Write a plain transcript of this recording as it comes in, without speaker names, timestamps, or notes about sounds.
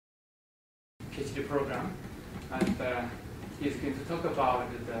PhD program, and he's going to talk about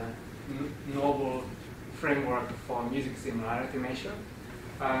the novel framework for music similarity measure.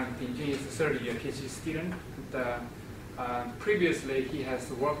 He is a third-year PhD student. Previously, he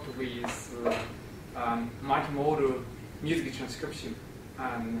has worked with multimodal music transcription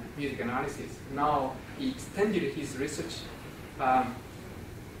and music analysis. Now he extended his research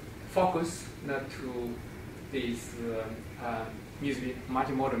focus to this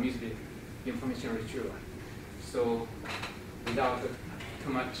multimodal music information retrieval. So without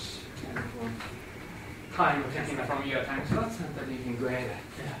too much time taking from your time slots, you can go ahead.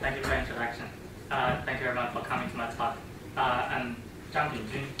 Yeah, thank you for the introduction. Thank you very much for coming to my talk. I'm Zhang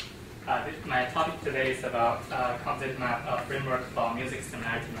Bingjun. My topic today is about composite map framework for music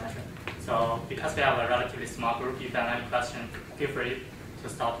similarity measure. So because we have a relatively small group, if you have any question, feel free to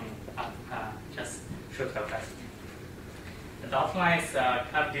stop me. Just shoot your question. The outline is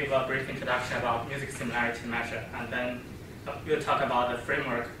I'll give a brief introduction about music similarity measure, and then we'll talk about the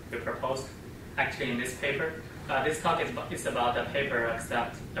framework we proposed actually in this paper. This talk is about the paper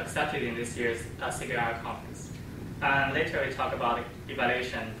accepted in this year's SIGIR'09 conference. And later we talk about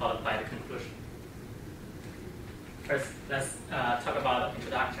evaluation followed by the conclusion. First, let's talk about the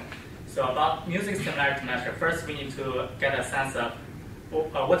introduction. So about music similarity measure, first we need to get a sense of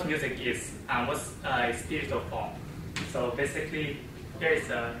what music is and what's its digital form. So basically, here is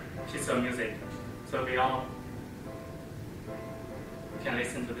a piece of music. So we all can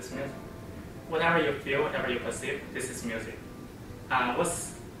listen to this music. Whatever you feel, whatever you perceive, this is music.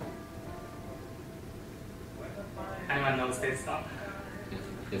 Anyone knows this song?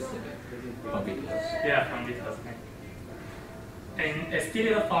 Yes, from Beatles. Yeah, from Beatles. In its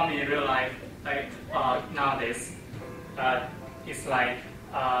digital form in real life, like nowadays, it's like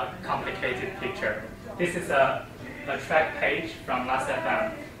a complicated picture. This is a track page from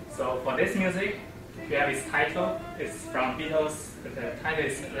Last.fm. So for this music, we have its title. It's from Beatles. The title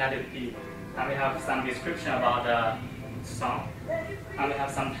is Let It Be. And we have some description about the song. And we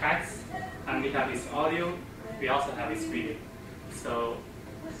have some text. And we have its audio. We also have its video. So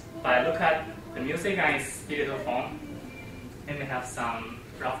by look at the music and its digital form, and we have some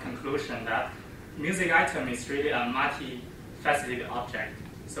rough conclusion that music item is really a multifaceted object.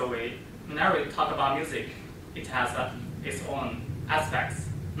 So whenever we talk about music, it has its own aspects,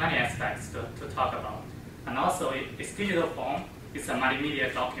 many aspects to talk about. And also its digital form is a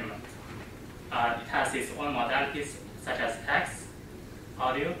multimedia document. It has its own modalities such as text,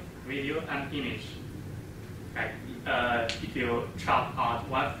 audio, video, and image. Right? If you chop out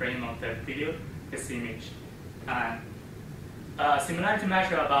one frame of the video, it's image. And similarity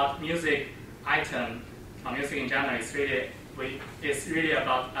measure about music item or music in general is really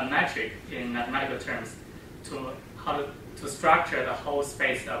about a metric in mathematical terms to structure the whole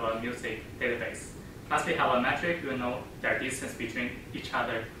space of a music database. Once we have a metric, we know their distance between each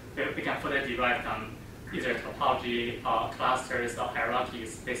other. We can further derive from either topology or clusters or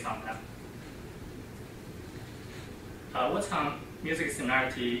hierarchies based on that. What's music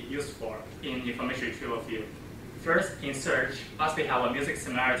similarity used for in information retrieval field? First, in search, once we have a music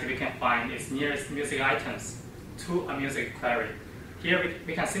similarity, we can find its nearest music items to a music query. Here,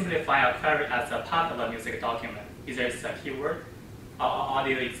 we can simplify a query as a part of a music document. Either it's a keyword or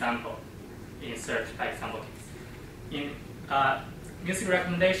audio example in search, by example case. In music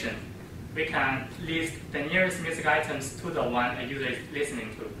recommendation, we can list the nearest music items to the one a user is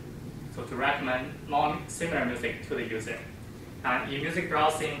listening to. So to recommend more similar music to the user. And in music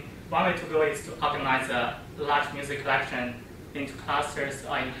browsing, one way to go is to organize a large music collection into clusters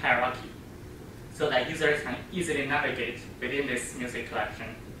or in hierarchy, so that users can easily navigate within this music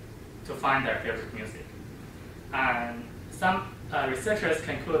collection to find their favorite music. And some researchers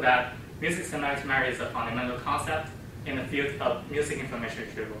conclude that music similarity measure is a fundamental concept in the field of music information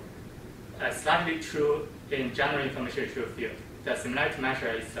retrieval. Slightly true in general information retrieval field. The similarity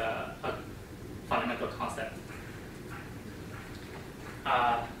measure is a fundamental concept.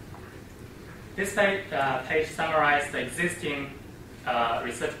 This page summarizes the existing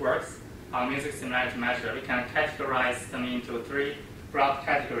research works on music similarity measure. We can categorize them into three broad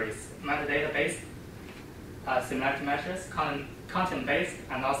categories: metadata-based similarity measures, content-based,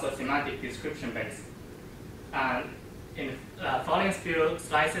 and also semantic description-based. And in the following few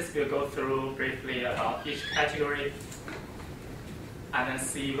slides, we'll go through briefly about each category and then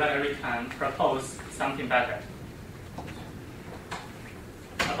see whether we can propose something better.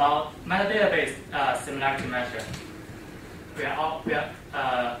 About metadata-based similarity measure, we are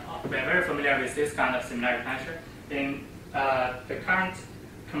very familiar with this kind of similarity measure. In the current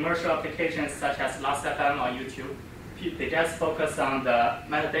commercial applications such as Last.fm or YouTube, they just focus on the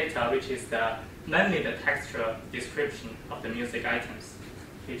metadata, which is mainly the textual description of the music items.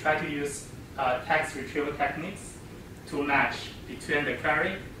 They try to use text retrieval techniques to match between the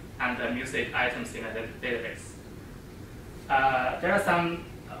query and the music items in the database. There are some,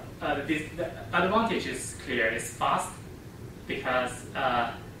 the advantage is clear. It's fast because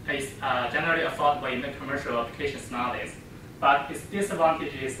it's generally affordable in the commercial applications nowadays. But its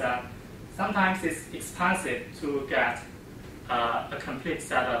disadvantage is that sometimes it's expensive to get a complete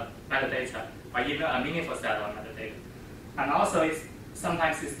set of metadata, or even a meaningful set of metadata. And also,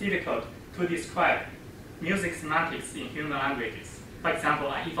 sometimes it's difficult to describe music semantics in human languages. For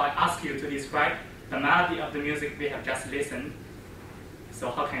example, if I ask you to describe the melody of the music we have just listened,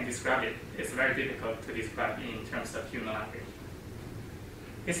 so how can you describe it? It's very difficult to describe in terms of human language.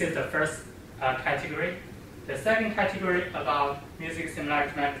 This is the first category. The second category about music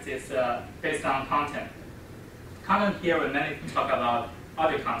similarity methods is based on content. Content here, we mainly talk about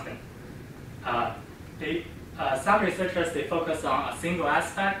audio content. Some researchers, they focus on a single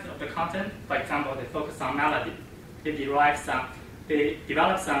aspect of the content. For example, they focus on melody. They develop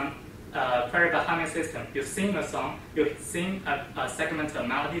some query Bahamian system. You sing a song, you sing a segment of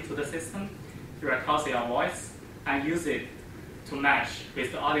melody to the system, you record your voice, and use it to match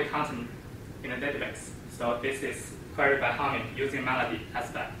with the audio content in the database. So this is query by humming using melody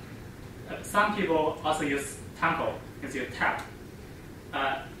aspect. Some people also use tempo, as you tap.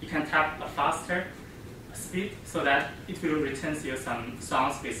 You can tap a faster speed so that it will return you some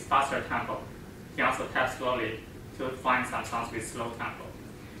songs with faster tempo. You can also tap slowly to find some songs with slow tempo.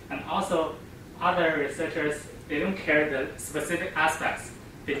 And also, other researchers, they don't care the specific aspects.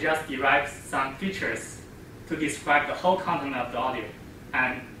 They just derive some features to describe the whole content of the audio.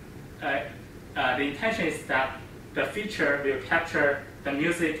 And the intention is that the feature will capture the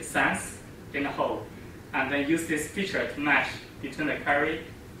music sense in the whole, and then use this feature to match between the query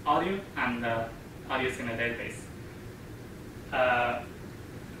audio and the audios in the database.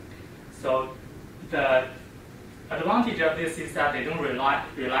 So the advantage of this is that they don't rely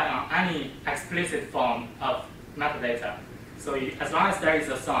on any explicit form of metadata. So as long as there is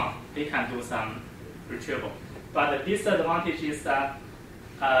a song, they can do some retrieval. But the disadvantage is that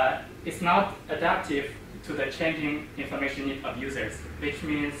it's not adaptive to the changing information need of users, which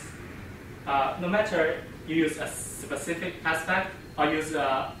means no matter you use a specific aspect or use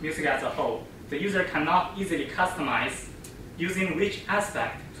music as a whole, the user cannot easily customize using which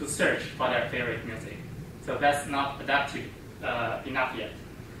aspect to search for their favorite music. So that's not adaptive enough yet.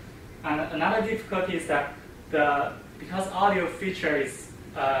 And another difficulty is that because audio feature is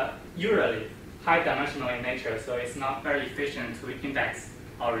usually high dimensional in nature, so it's not very efficient to index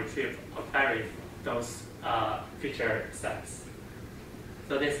or retrieve or query those feature sets.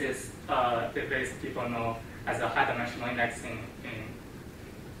 So this is the base people know as a high dimensional indexing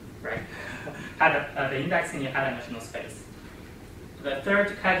right? The indexing in high dimensional space. The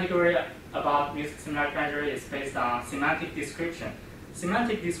third category about music similarity measure is based on semantic description.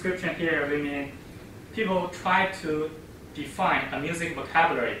 Semantic description here, we mean people try to define a music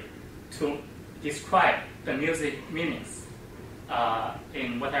vocabulary to describe the music meanings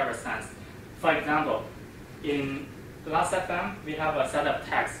in whatever sense. For example, in Last FM, we have a set of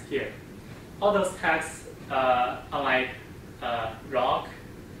tags here. All those tags are like rock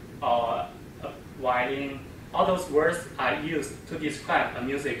or violin. All those words are used to describe a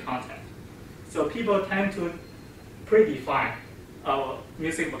music content. So people tend to predefine a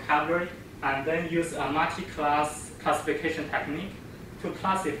music vocabulary and then use a multi-class classification technique to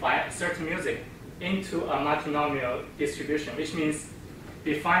classify certain music into a multinomial distribution, which means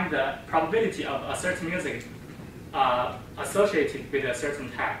define the probability of a certain music associated with a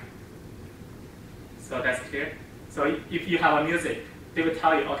certain tag. So that's clear. So if you have a music, they will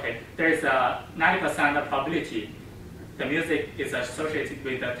tell you, okay, there is a 90% probability the music is associated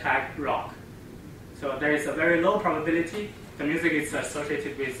with the tag rock. So there is a very low probability the music is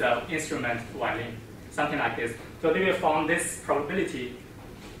associated with instrument violin, something like this. So they will form this probability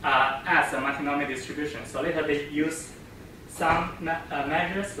as a multinomial distribution. So later they use some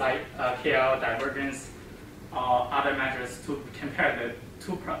measures like KL divergence or other measures to compare the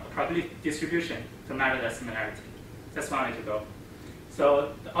two probability distribution to measure the similarity. That's one way to go.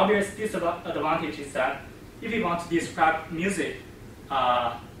 So the obvious disadvantage is that if you want to describe music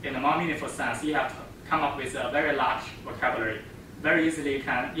in a more meaningful sense, you have to come up with a very large vocabulary. Very easily,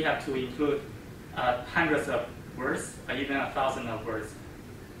 you have to include hundreds of words or even 1,000 of words.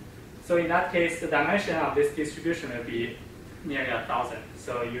 So in that case, the dimension of this distribution will be nearly 1,000.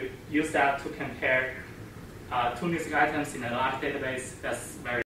 So you use that to compare two music items in a large database. That's very